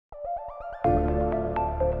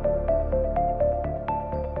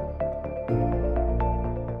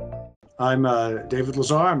I'm David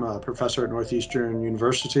Lazer. I'm a professor at Northeastern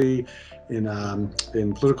University in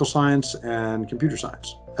political science and computer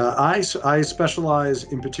science. I specialize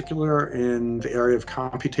in particular in the area of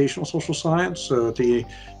computational social science, so the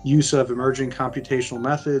use of emerging computational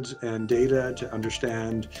methods and data to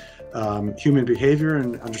understand human behavior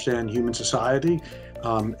and understand human society.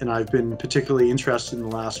 And I've been particularly interested in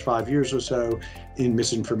the last 5 years or so in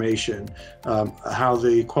misinformation, how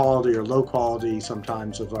the quality or low quality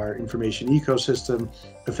sometimes of our information ecosystem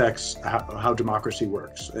affects how democracy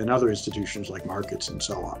works and other institutions like markets and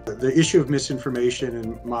so on. The issue of misinformation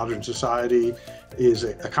in modern society is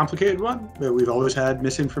a complicated one. We've always had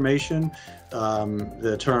misinformation.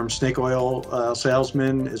 The term snake oil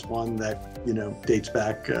salesman is one that dates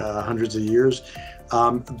back hundreds of years,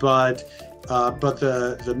 but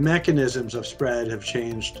the mechanisms of spread have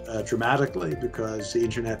changed dramatically because the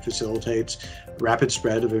internet facilitates rapid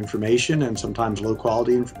spread of information and sometimes low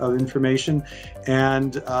quality of information,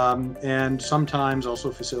 and sometimes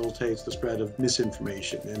also facilitates the spread of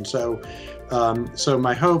misinformation. And so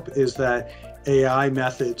my hope is that AI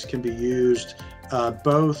methods can be used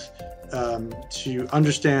both to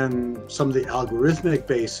understand some of the algorithmic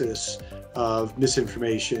basis of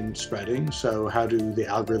misinformation spreading. So how do the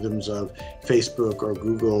algorithms of Facebook or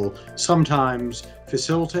Google sometimes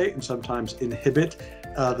facilitate and sometimes inhibit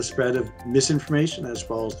the spread of misinformation as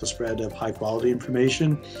well as the spread of high quality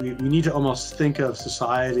information? We need to almost think of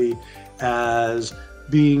society as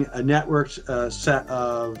being a networked set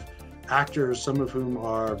of actors, some of whom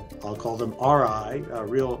are, I'll call them RI,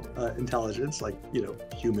 real intelligence, like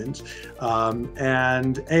humans,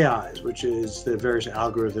 and AIs, which is the various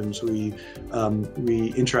algorithms we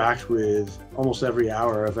interact with almost every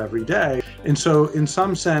hour of every day. And so, in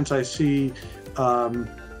some sense, I see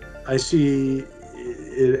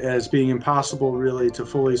it as being impossible, really, to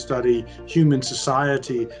fully study human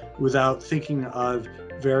society without thinking of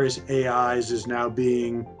various AIs as now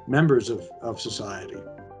being members of society.